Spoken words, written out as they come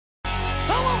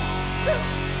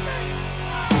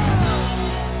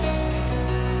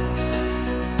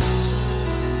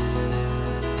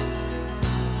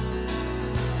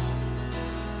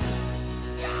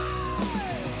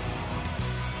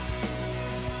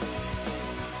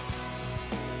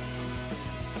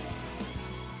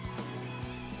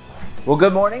Well,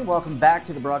 good morning. Welcome back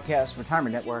to the Broadcast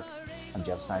Retirement Network. I'm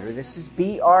Jeff Snyder. This is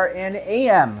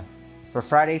BRNAM for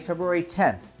Friday, February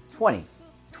 10th,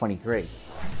 2023.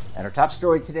 And our top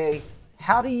story today,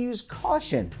 how to use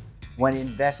caution when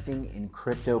investing in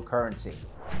cryptocurrency.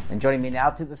 And joining me now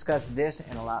to discuss this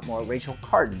and a lot more, Rachel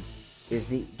Carden is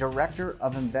the Director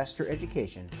of Investor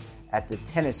Education at the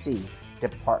Tennessee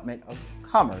Department of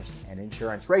Commerce and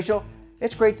Insurance. Rachel,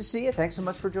 it's great to see you. Thanks so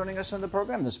much for joining us on the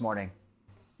program this morning.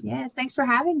 Yes, thanks for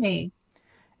having me.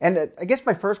 And I guess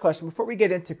my first question, before we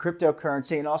get into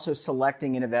cryptocurrency and also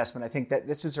selecting an investment, I think that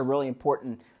this is a really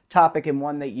important topic and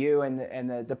one that you and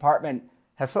the department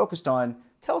have focused on.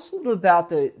 Tell us a little about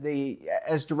the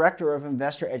as Director of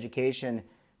Investor Education,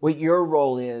 what your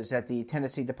role is at the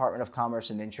Tennessee Department of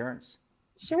Commerce and Insurance.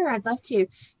 Sure, I'd love to.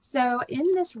 So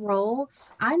in this role,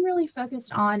 I'm really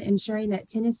focused on ensuring that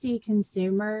Tennessee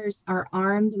consumers are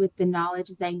armed with the knowledge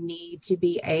they need to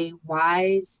be a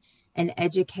wise and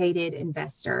educated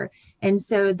investor. And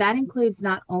so that includes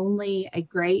not only a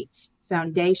great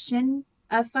foundation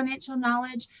of financial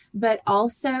knowledge, but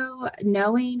also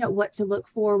knowing what to look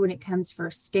for when it comes for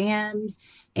scams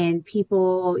and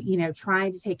people,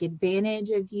 trying to take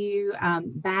advantage of you,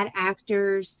 bad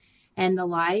actors and the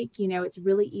like. It's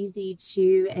really easy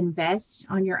to invest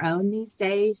on your own these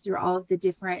days through all of the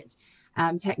different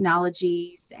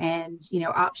technologies and,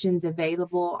 options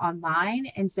available online.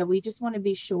 And so we just want to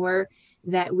be sure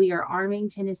that we are arming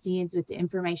Tennesseans with the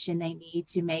information they need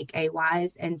to make a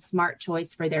wise and smart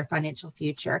choice for their financial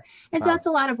future. And so that's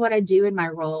a lot of what I do in my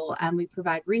role. We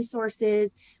provide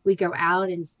resources. We go out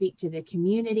and speak to the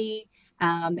community.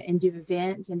 And do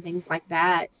events and things like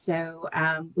that. So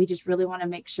we just really want to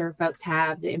make sure folks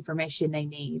have the information they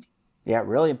need. Yeah,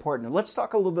 really important. Let's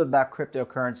talk a little bit about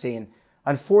cryptocurrency. And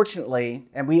unfortunately,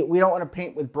 and we don't want to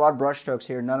paint with broad brushstrokes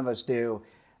here, none of us do,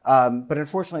 but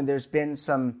unfortunately there's been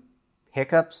some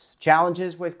hiccups,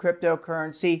 challenges with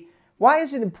cryptocurrency. Why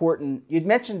is it important? You'd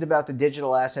mentioned about the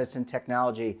digital assets and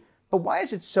technology, but why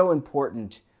is it so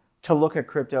important to look at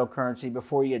cryptocurrency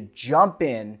before you jump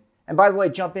in? And by the way,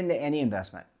 jump into any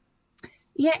investment.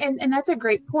 Yeah, and that's a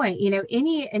great point.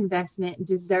 Any investment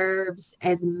deserves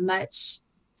as much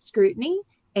scrutiny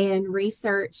and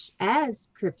research as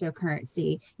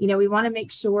cryptocurrency. We want to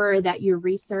make sure that you're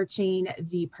researching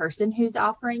the person who's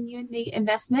offering you the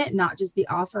investment, not just the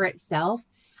offer itself.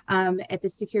 At the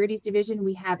Securities Division,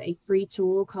 we have a free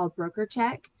tool called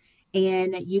BrokerCheck.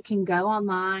 And you can go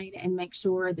online and make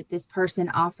sure that this person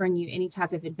offering you any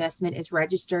type of investment is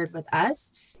registered with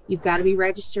us. You've got to be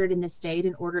registered in the state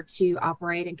in order to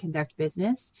operate and conduct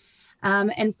business.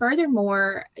 And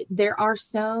furthermore, there are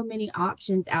so many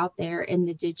options out there in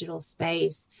the digital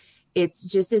space. It's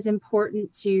just as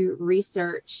important to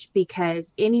research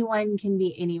because anyone can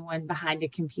be anyone behind a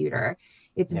computer.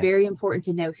 It's very important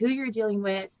to know who you're dealing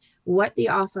with, what the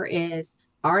offer is.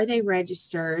 Are they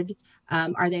registered?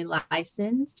 Are they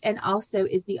licensed? And also,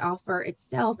 is the offer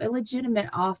itself a legitimate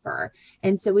offer?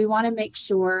 And so we want to make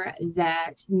sure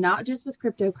that not just with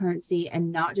cryptocurrency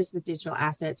and not just with digital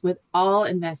assets, with all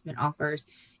investment offers,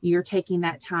 you're taking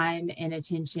that time and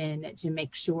attention to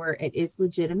make sure it is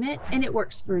legitimate and it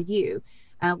works for you.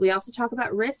 We also talk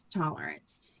about risk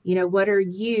tolerance. What are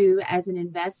you as an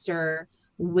investor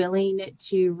willing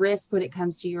to risk when it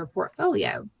comes to your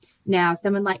portfolio? Now,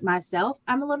 someone like myself,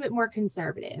 I'm a little bit more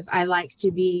conservative. I like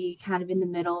to be kind of in the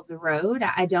middle of the road.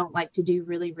 I don't like to do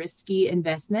really risky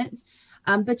investments,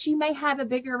 but you may have a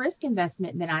bigger risk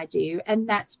investment than I do, and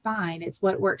that's fine. It's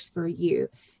what works for you.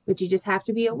 But you just have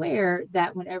to be aware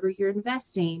that whenever you're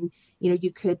investing,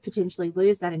 you could potentially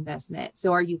lose that investment.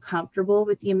 So are you comfortable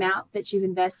with the amount that you've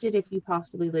invested if you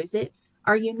possibly lose it?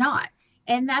 Are you not?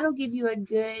 And that'll give you a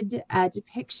good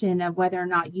depiction of whether or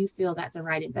not you feel that's a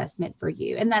right investment for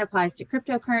you. And that applies to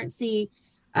cryptocurrency,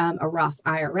 a Roth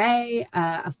IRA,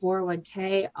 a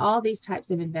 401k, all these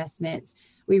types of investments.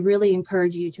 We really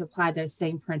encourage you to apply those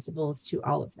same principles to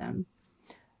all of them.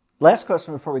 Last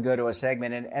question before we go to a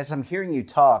segment. And as I'm hearing you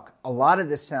talk, a lot of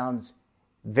this sounds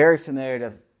very familiar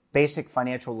to basic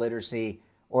financial literacy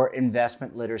or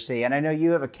investment literacy. And I know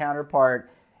you have a counterpart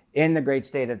in the great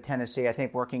state of Tennessee, I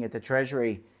think working at the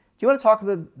Treasury. Do you want to talk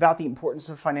about the importance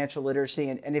of financial literacy?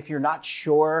 And if you're not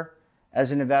sure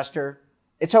as an investor,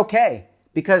 it's okay.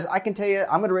 Because I can tell you,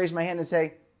 I'm going to raise my hand and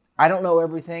say, I don't know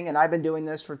everything, and I've been doing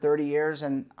this for 30 years,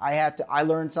 and I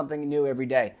learn something new every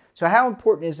day. So how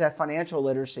important is that financial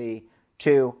literacy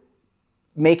to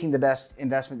making the best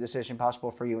investment decision possible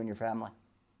for you and your family?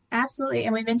 Absolutely.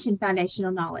 And we mentioned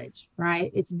foundational knowledge,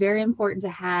 right? It's very important to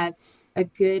have a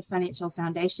good financial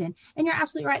foundation. And you're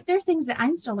absolutely right. There are things that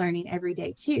I'm still learning every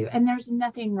day too. And there's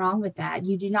nothing wrong with that.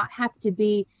 You do not have to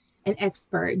be an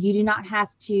expert. You do not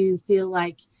have to feel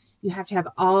like you have to have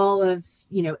all of,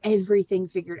 everything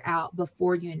figured out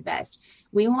before you invest.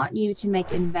 We want you to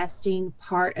make investing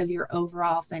part of your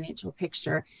overall financial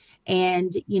picture.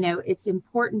 And, it's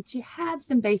important to have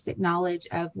some basic knowledge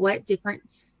of what different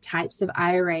types of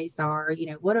IRAs are,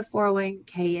 what a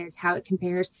 401k is, how it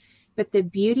compares. But the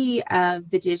beauty of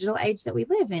the digital age that we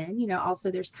live in, also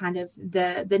there's kind of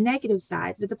the negative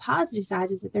sides, but the positive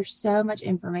sides is that there's so much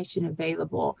information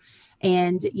available.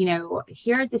 And,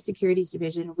 here at the Securities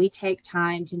Division, we take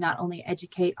time to not only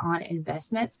educate on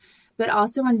investments, but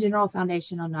also on general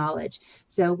foundational knowledge.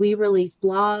 So we release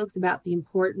blogs about the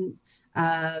importance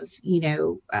of,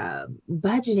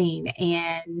 budgeting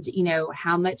and,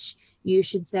 how much you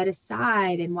should set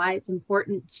aside and why it's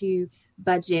important to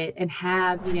budget and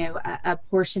have, a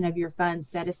portion of your funds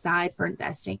set aside for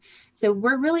investing. So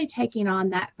we're really taking on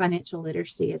that financial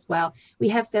literacy as well. We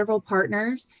have several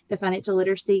partners. The Financial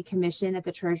Literacy Commission at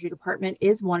the Treasury Department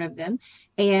is one of them.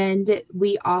 And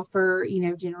we offer,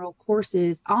 general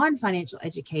courses on financial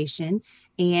education.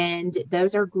 And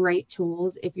those are great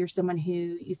tools if you're someone who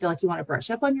you feel like you want to brush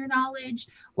up on your knowledge,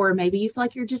 or maybe you feel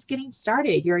like you're just getting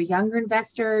started. You're a younger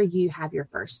investor, you have your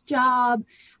first job,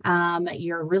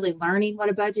 you're really learning what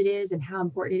a budget is and how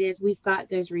important it is. We've got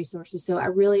those resources. So I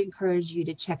really encourage you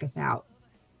to check us out.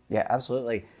 Yeah,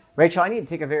 absolutely. Rachel, I need to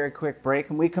take a very quick break.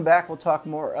 When we come back, we'll talk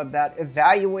more about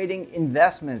evaluating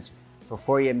investments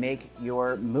before you make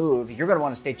your move. You're going to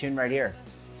want to stay tuned right here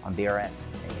on BRN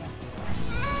AM.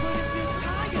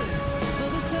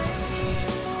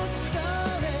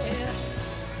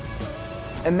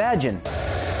 Imagine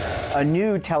a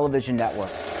new television network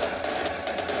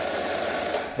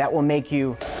that will make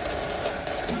you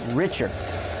richer,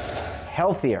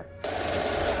 healthier,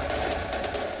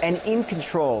 and in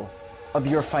control of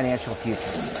your financial future.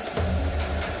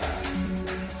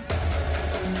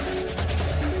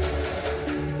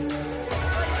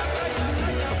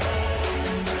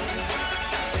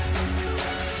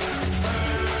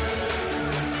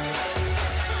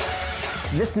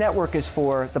 This network is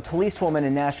for the policewoman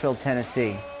in Nashville,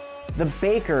 Tennessee, the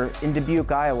baker in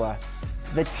Dubuque, Iowa,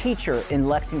 the teacher in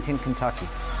Lexington, Kentucky.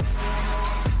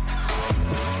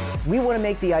 We want to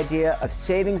make the idea of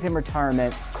savings and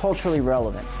retirement culturally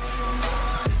relevant.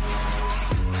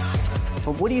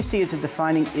 But what do you see as a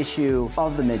defining issue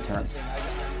of the midterms,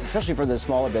 especially for the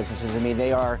smaller businesses? I mean,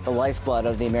 they are the lifeblood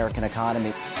of the American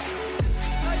economy.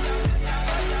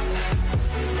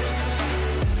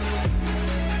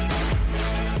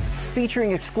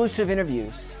 Featuring exclusive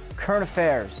interviews, current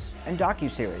affairs, and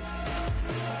docuseries.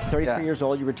 33 years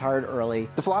old, you retired early.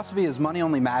 The philosophy is money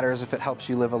only matters if it helps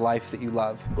you live a life that you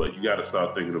love. But you got to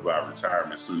start thinking about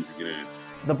retirement as soon as you get in.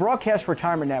 The Broadcast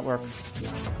Retirement Network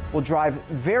will drive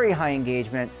very high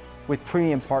engagement with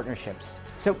premium partnerships.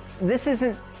 So this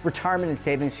isn't retirement and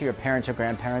savings for your parents or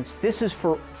grandparents. This is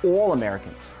for all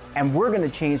Americans. And we're going to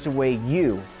change the way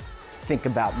you think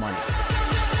about money.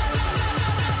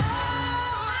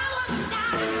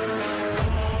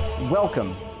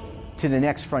 Welcome to the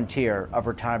next frontier of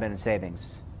retirement and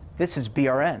savings. This is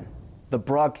BRN, the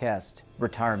Broadcast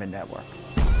Retirement Network.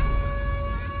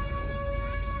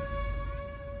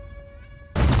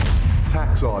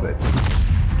 Tax audits,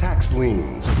 tax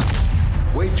liens,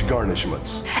 wage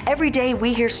garnishments. Every day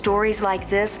we hear stories like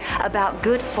this about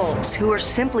good folks who are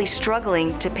simply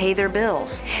struggling to pay their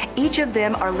bills. Each of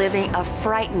them are living a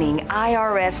frightening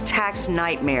IRS tax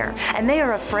nightmare, and they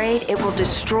are afraid it will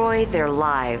destroy their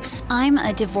lives. I'm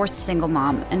a divorced single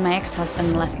mom, and my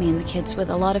ex-husband left me and the kids with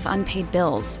a lot of unpaid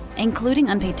bills, including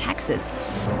unpaid taxes.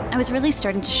 I was really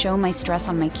starting to show my stress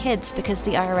on my kids because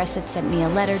the IRS had sent me a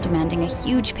letter demanding a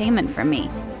huge payment from me.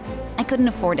 I couldn't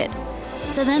afford it.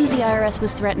 So then the IRS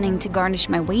was threatening to garnish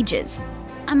my wages.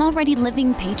 I'm already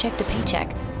living paycheck to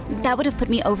paycheck. That would have put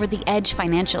me over the edge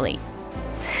financially.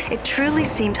 It truly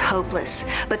seemed hopeless,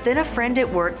 but then a friend at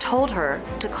work told her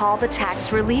to call the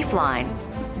tax relief line.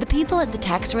 The people at the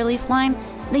tax relief line,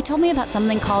 they told me about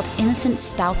something called innocent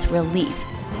spouse relief.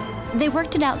 They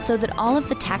worked it out so that all of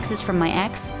the taxes from my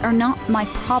ex are not my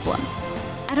problem.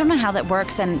 I don't know how that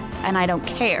works, and I don't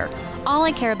care. All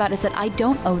I care about is that I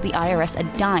don't owe the IRS a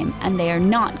dime, and they are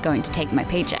not going to take my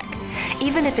paycheck.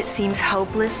 Even if it seems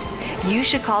hopeless, you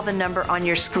should call the number on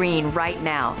your screen right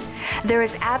now. There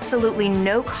is absolutely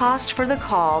no cost for the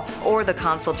call or the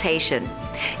consultation.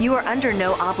 You are under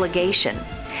no obligation.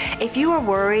 If you are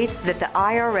worried that the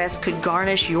IRS could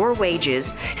garnish your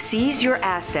wages, seize your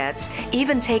assets,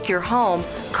 even take your home,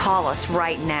 call us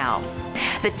right now.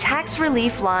 The Tax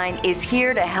Relief Line is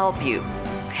here to help you.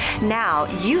 Now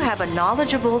you have a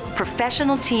knowledgeable,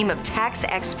 professional team of tax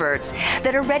experts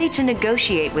that are ready to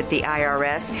negotiate with the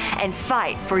IRS and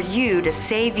fight for you to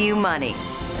save you money.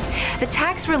 The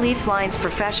Tax Relief Line's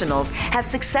professionals have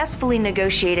successfully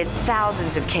negotiated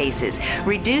thousands of cases,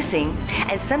 reducing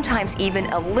and sometimes even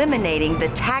eliminating the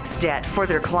tax debt for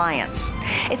their clients.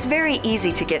 It's very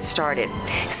easy to get started.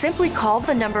 Simply call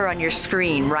the number on your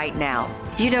screen right now.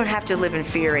 You don't have to live in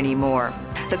fear anymore.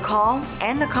 The call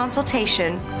and the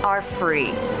consultation are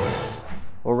free.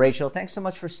 Well, Rachel, thanks so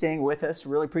much for staying with us.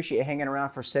 Really appreciate you hanging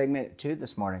around for segment 2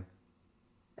 this morning.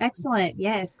 Excellent.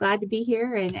 Yes, glad to be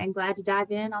here and glad to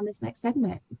dive in on this next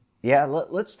segment. Yeah,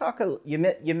 let's talk. You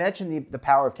mentioned the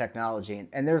power of technology,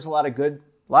 and there's a lot of good.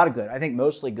 I think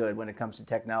mostly good when it comes to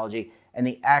technology and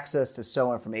the access to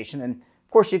so information. And of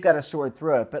course, you've got to sort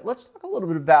through it. But let's talk a little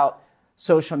bit about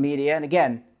social media. And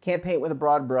again, can't paint with a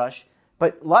broad brush,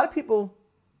 but a lot of people.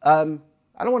 I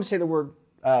don't want to say the word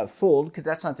fooled, because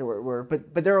that's not the word.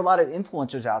 But there are a lot of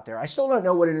influencers out there. I still don't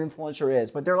know what an influencer is,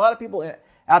 but there are a lot of people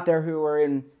out there who are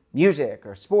in music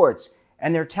or sports,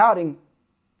 and they're touting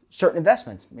certain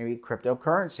investments, maybe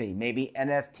cryptocurrency, maybe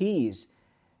NFTs.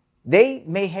 They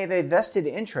may have a vested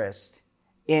interest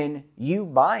in you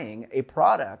buying a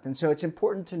product. And so it's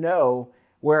important to know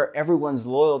where everyone's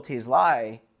loyalties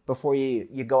lie before you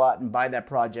go out and buy that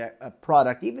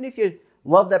product, even if you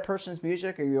love that person's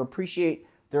music or you appreciate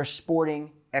their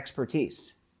sporting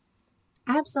expertise.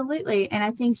 Absolutely. And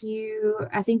I think you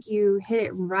hit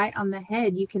it right on the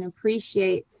head. You can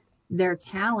appreciate their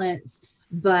talents,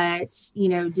 but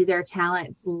do their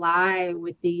talents lie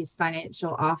with these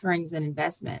financial offerings and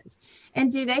investments?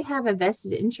 And do they have a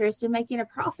vested interest in making a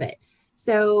profit?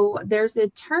 So there's a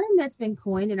term that's been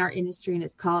coined in our industry, and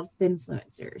it's called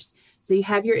finfluencers. So you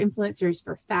have your influencers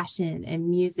for fashion and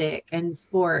music and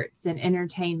sports and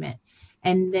entertainment.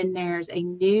 And then there's a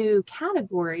new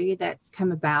category that's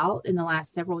come about in the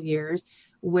last several years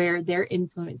where they're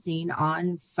influencing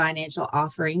on financial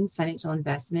offerings, financial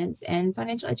investments, and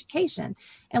financial education.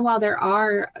 And while there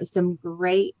are some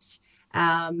great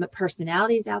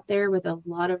personalities out there with a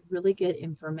lot of really good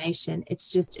information,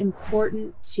 it's just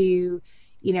important to,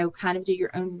 kind of do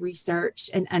your own research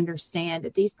and understand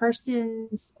that these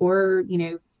persons or,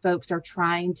 folks are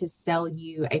trying to sell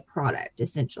you a product,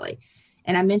 essentially.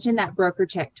 And I mentioned that broker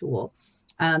check tool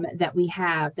that we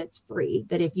have that's free,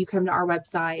 that if you come to our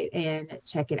website and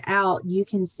check it out, you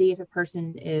can see if a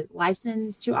person is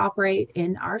licensed to operate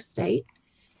in our state.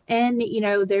 And,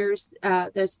 there's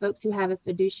those folks who have a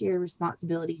fiduciary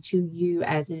responsibility to you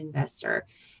as an investor.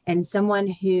 And someone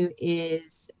who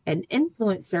is an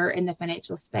influencer in the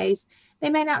financial space, they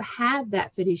may not have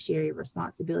that fiduciary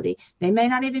responsibility. They may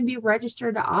not even be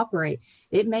registered to operate.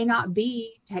 It may not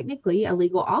be technically a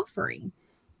legal offering.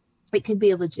 It could be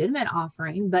a legitimate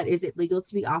offering, but is it legal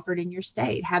to be offered in your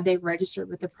state? Have they registered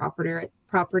with the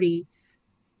property?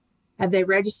 Have they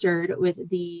registered with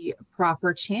the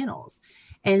proper channels?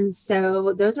 And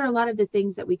so those are a lot of the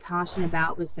things that we caution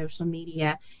about with social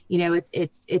media.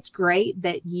 It's great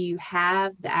that you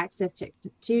have the access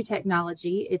to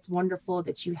technology. It's wonderful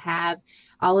that you have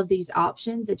all of these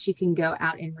options that you can go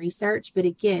out and research. But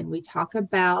again, we talk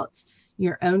about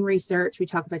your own research. We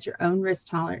talk about your own risk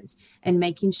tolerance and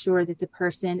making sure that the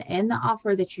person and the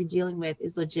offer that you're dealing with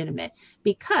is legitimate,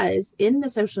 because in the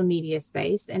social media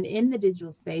space and in the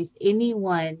digital space,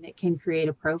 anyone can create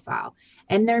a profile.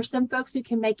 And there are some folks who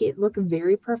can make it look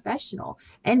very professional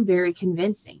and very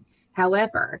convincing.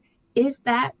 However, is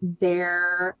that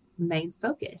their main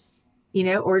focus?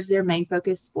 Or is their main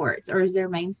focus sports, or is their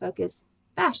main focus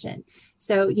fashion?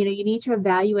 So, you need to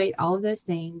evaluate all of those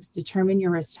things, determine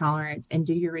your risk tolerance, and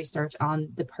do your research on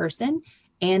the person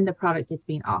and the product that's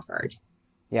being offered.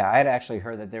 Yeah, I had actually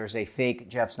heard that there's a fake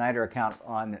Jeff Snyder account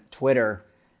on Twitter.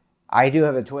 I do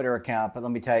have a Twitter account, but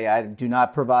let me tell you, I do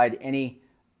not provide any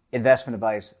investment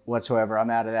advice whatsoever. I'm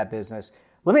out of that business.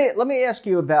 Let me ask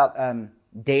you about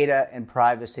data and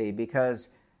privacy, because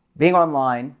being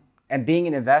online and being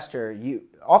an investor, you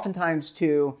oftentimes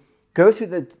to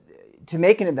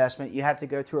make an investment, you have to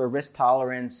go through a risk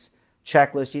tolerance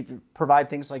checklist. You provide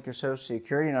things like your social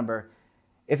security number.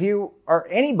 If you are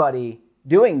anybody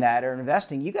doing that or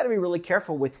investing, you got to be really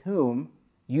careful with whom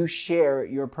you share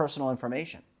your personal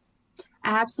information.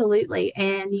 Absolutely.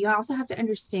 And you also have to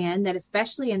understand that,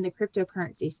 especially in the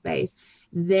cryptocurrency space,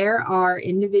 there are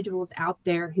individuals out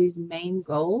there whose main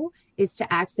goal is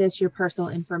to access your personal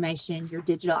information, your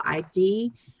digital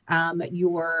ID,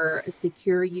 your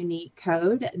secure unique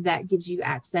code that gives you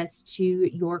access to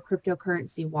your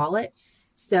cryptocurrency wallet.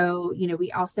 So,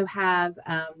 we also have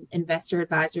investor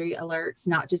advisory alerts,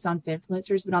 not just on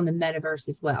Finfluencers, but on the metaverse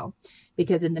as well.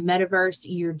 Because in the metaverse,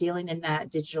 you're dealing in that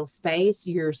digital space,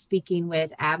 you're speaking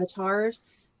with avatars.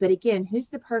 But again, who's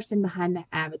the person behind the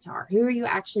avatar? Who are you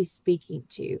actually speaking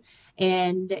to?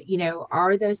 And,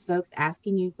 are those folks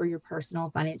asking you for your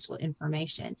personal financial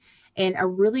information? And a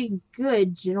really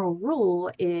good general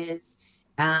rule is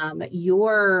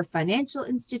your financial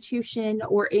institution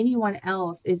or anyone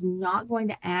else is not going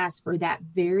to ask for that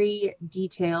very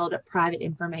detailed private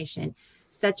information,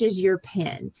 such as your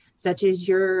PIN, such as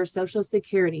your social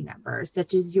security number,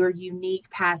 such as your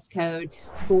unique passcode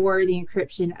for the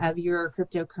encryption of your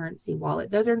cryptocurrency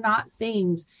wallet. Those are not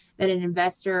things that an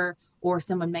investor or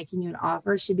someone making you an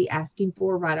offer should be asking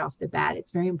for right off the bat.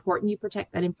 It's very important you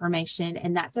protect that information.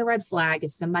 And that's a red flag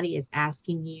if somebody is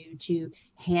asking you to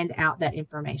hand out that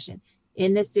information.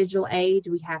 In this digital age,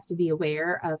 we have to be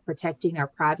aware of protecting our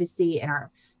privacy and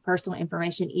our personal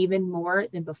information even more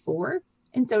than before.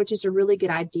 And so it's just a really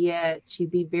good idea to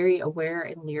be very aware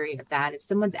and leery of that. If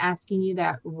someone's asking you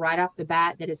that right off the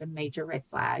bat, that is a major red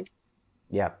flag.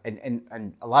 Yeah.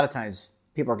 And a lot of times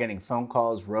people are getting phone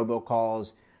calls,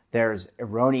 robocalls. There's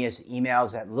erroneous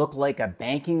emails that look like a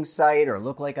banking site or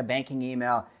look like a banking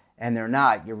email, and they're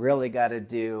not. You really got to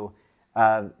do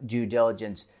due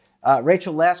diligence.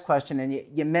 Rachel, last question, and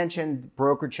you mentioned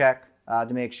broker check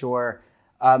to make sure.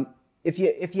 If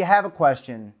you have a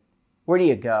question, where do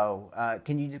you go?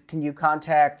 Can you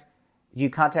contact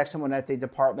someone at the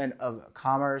Department of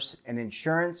Commerce and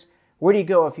Insurance? Where do you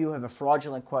go if you have a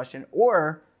fraudulent question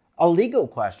or a legal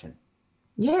question?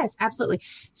 Yes, absolutely.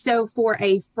 So for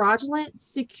a fraudulent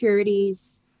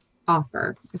securities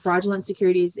offer, a fraudulent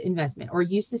securities investment, or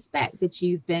you suspect that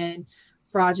you've been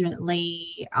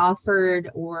fraudulently offered,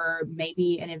 or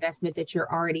maybe an investment that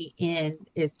you're already in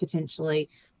is potentially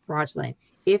fraudulent.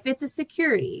 If it's a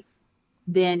security,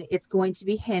 then it's going to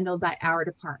be handled by our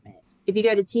department. If you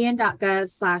go to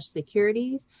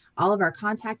tn.gov/securities, all of our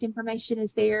contact information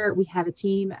is there. We have a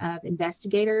team of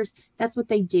investigators. That's what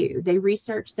they do. They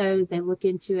research those, they look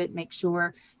into it, make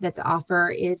sure that the offer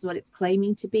is what it's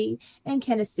claiming to be, and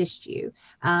can assist you.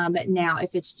 Now,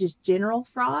 if it's just general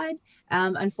fraud,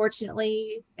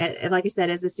 unfortunately, like I said,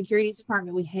 as the securities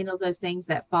department, we handle those things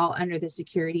that fall under the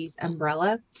securities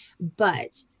umbrella.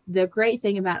 But the great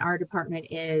thing about our department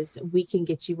is we can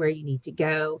get you where you need to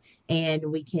go,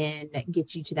 and we can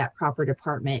get you to that proper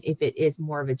department if it is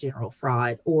more of a general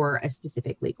fraud or a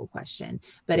specific legal question.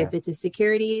 But if it's a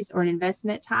securities or an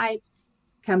investment type,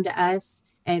 come to us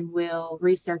and we'll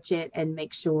research it and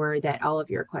make sure that all of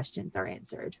your questions are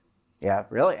answered. Yeah,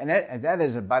 really. And that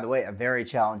is, by the way, a very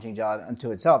challenging job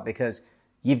unto itself, because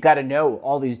you've got to know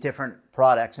all these different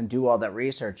products and do all that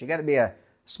research. You got to be a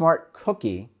smart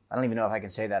cookie. I don't even know if I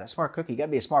can say that. A smart cookie. You got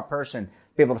to be a smart person to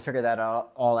be able to figure that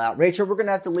all out. Rachel, we're going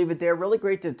to have to leave it there. Really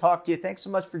great to talk to you. Thanks so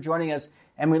much for joining us.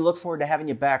 And we look forward to having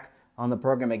you back on the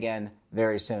program again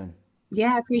very soon.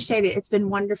 Yeah, I appreciate it. It's been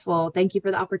wonderful. Thank you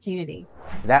for the opportunity.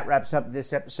 That wraps up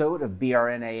this episode of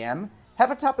BRNAM.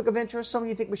 Have a topic of interest, someone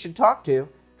you think we should talk to,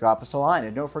 drop us a line.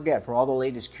 And don't forget, for all the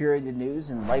latest curated news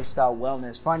in lifestyle,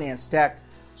 wellness, finance, tech,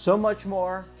 so much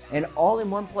more, and all in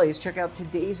one place, check out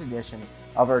today's edition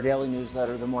of our daily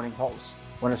newsletter, The Morning Pulse.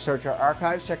 Want to search our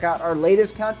archives, check out our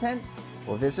latest content,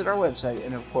 or visit our website,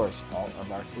 and of course, all of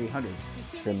our 300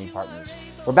 streaming partners.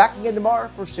 We're back again tomorrow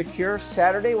for Secure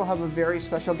Saturday. We'll have a very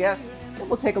special guest, and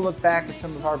we'll take a look back at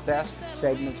some of our best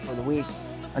segments for the week.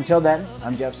 Until then,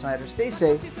 I'm Jeff Snyder. Stay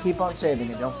safe, keep on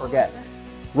saving, and don't forget,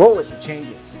 roll with the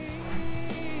changes.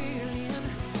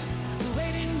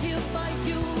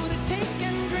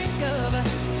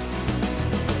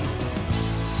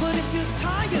 But if you're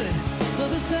tired of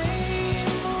the same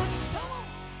old...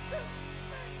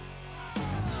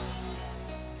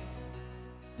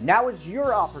 Now is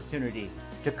your opportunity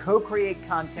to co-create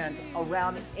content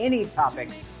around any topic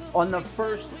on the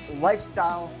First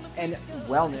Lifestyle and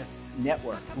Wellness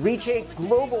Network. Reach a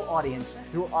global audience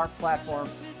through our platform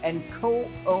and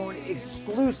co-own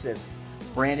exclusive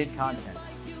branded content.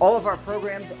 All of our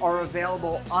programs are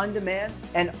available on demand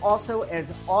and also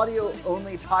as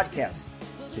audio-only podcasts,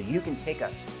 so you can take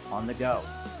us on the go.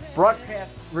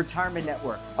 Broadcast Retirement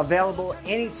Network, available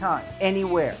anytime,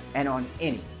 anywhere, and on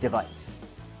any device.